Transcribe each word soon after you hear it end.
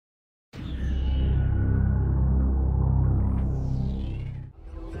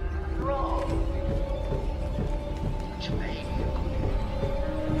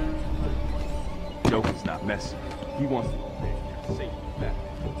He wants to stay safe with that.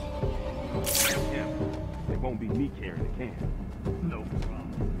 Yeah, it won't be me carrying the can. No problem.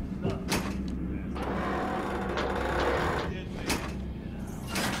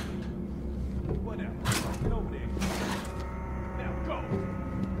 Whatever. Get over there. Now go.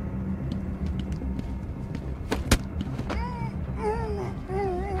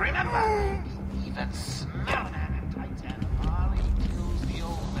 Remember, even smelling at Titan Harley kills the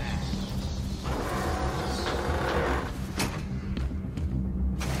old man.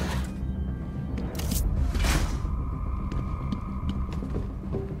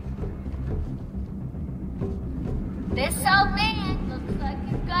 This old man looks like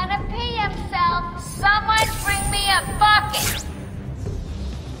he's gonna pee himself. Someone bring me a bucket.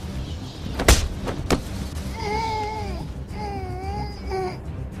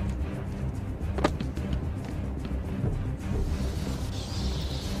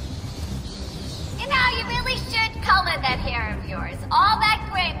 You know, you really should color that hair of yours. All that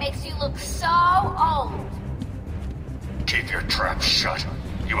gray makes you look so old. Keep your trap shut.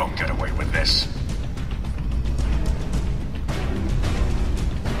 You won't get away with this.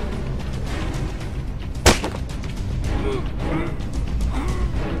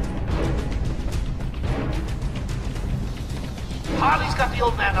 Harley's got the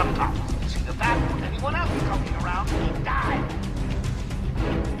old man up top. See the back with anyone else coming around, he died.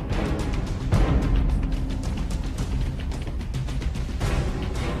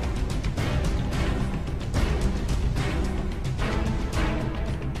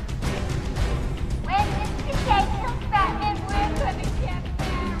 When Mr. J kills Batman, we're gonna get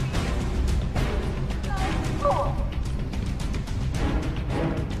married. So cool.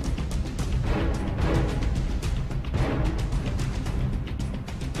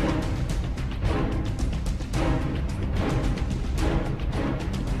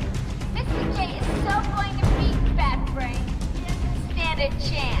 Mr. J is so going to beat Batbrain. He doesn't stand a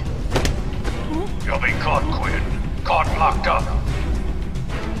chance. You'll be caught, Quinn. Caught and locked up.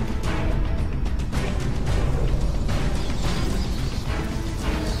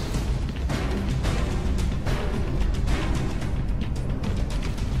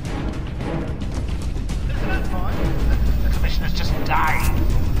 Listen up, boy. The commissioner's just died.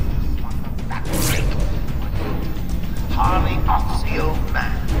 Harley offs the old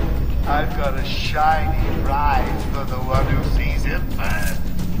man. I've got a shiny prize for the one who sees him first.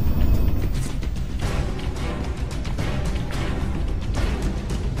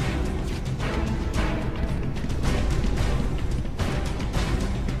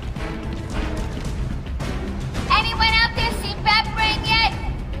 Anyone out there see Batbrain yet?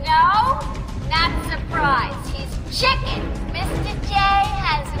 No? Not surprised. He's chicken. Mr. J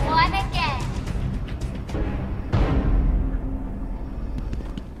has won again.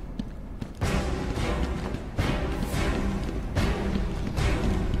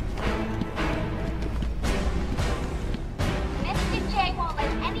 Mr. J won't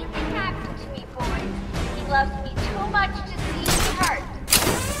let anything happen to me, boys. He loves me too much to see me hurt.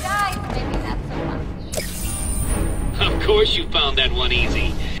 Guys, maybe not so much. Of course you found that one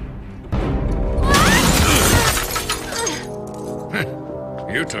easy.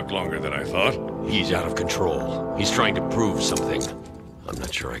 You took longer than I thought. He's out of control. He's trying to prove something. I'm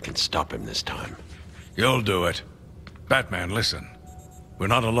not sure I can stop him this time. You'll do it. Batman, listen. We're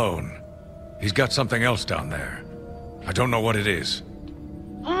not alone. He's got something else down there. I don't know what it is.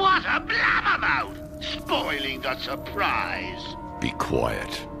 What a blabbermouth! Spoiling the surprise. Be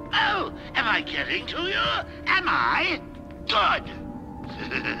quiet. Oh, am I getting to you? Am I? Good.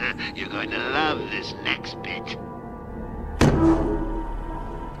 You're going to love this next bit.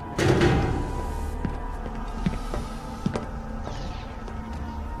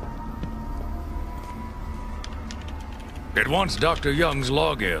 It wants Dr. Young's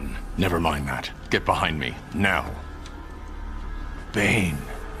login. Never mind that. Get behind me, now. Bane.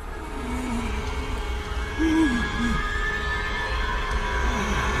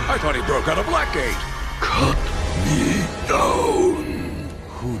 I thought he broke out of Blackgate. Cut me down.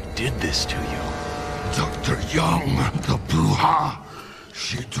 Who did this to you? Dr. Young, the Bruja.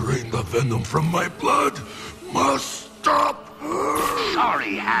 She drained the venom from my blood. Must stop her.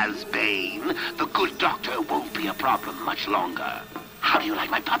 Sorry, Has-Bane. The good doctor won't be a problem much longer. How do you like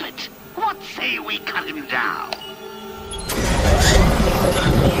my puppet? What say we cut him down?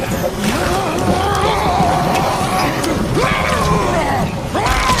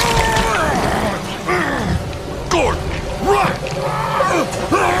 Gordon, run!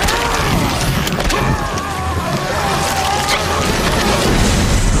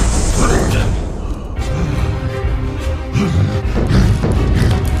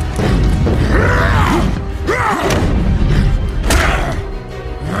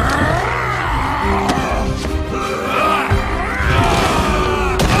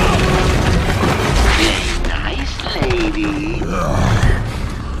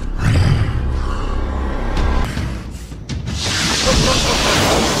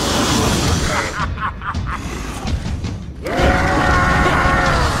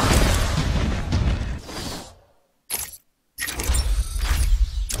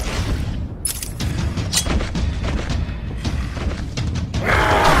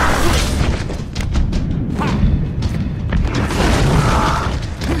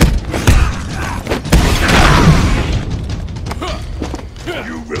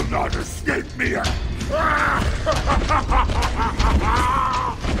 You will not escape me!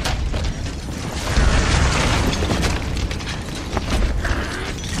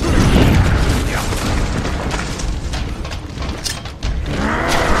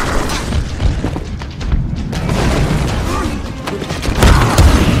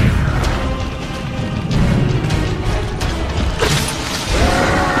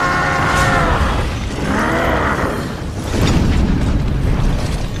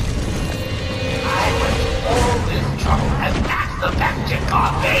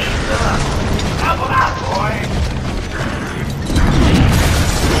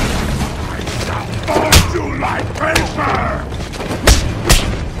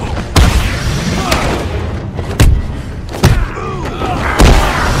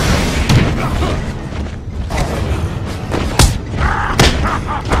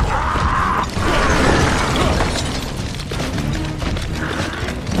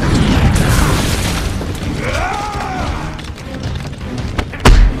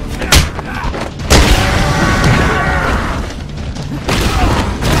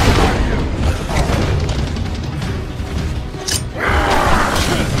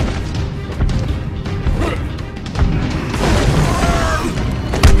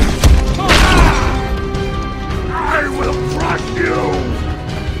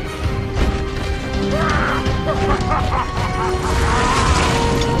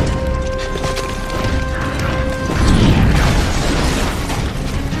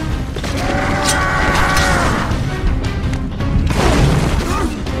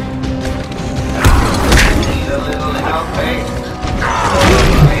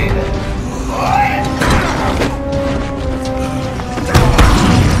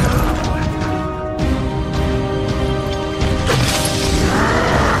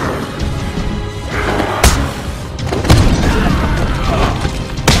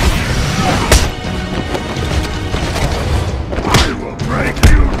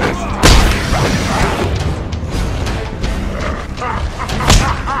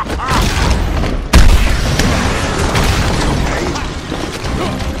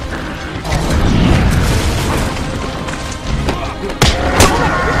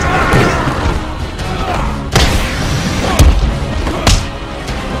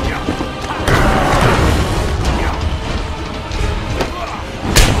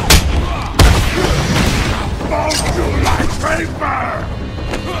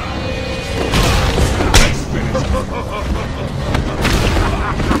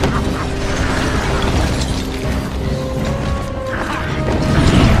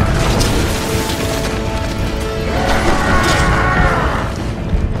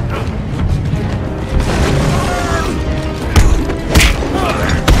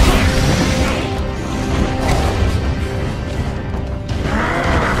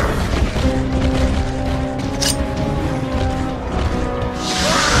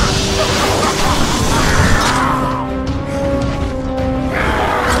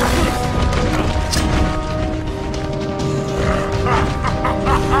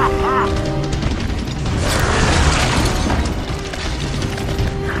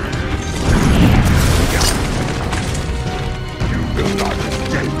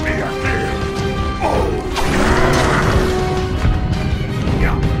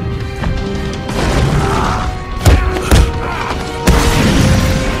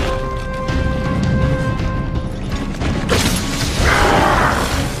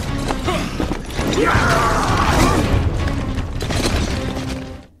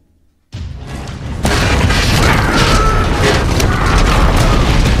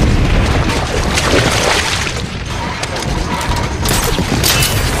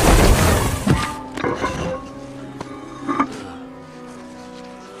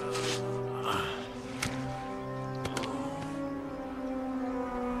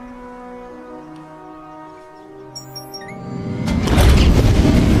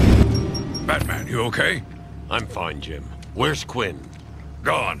 Batman, you okay? I'm fine, Jim. Where's Quinn?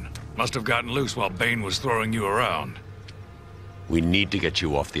 Gone. Must have gotten loose while Bane was throwing you around. We need to get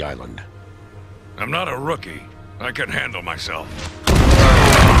you off the island. I'm not a rookie. I can handle myself.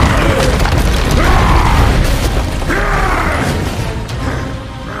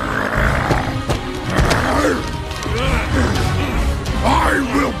 I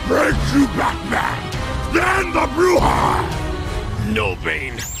you, Batman! Then the Bruja! No,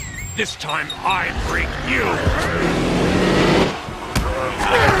 Bane. This time I break you!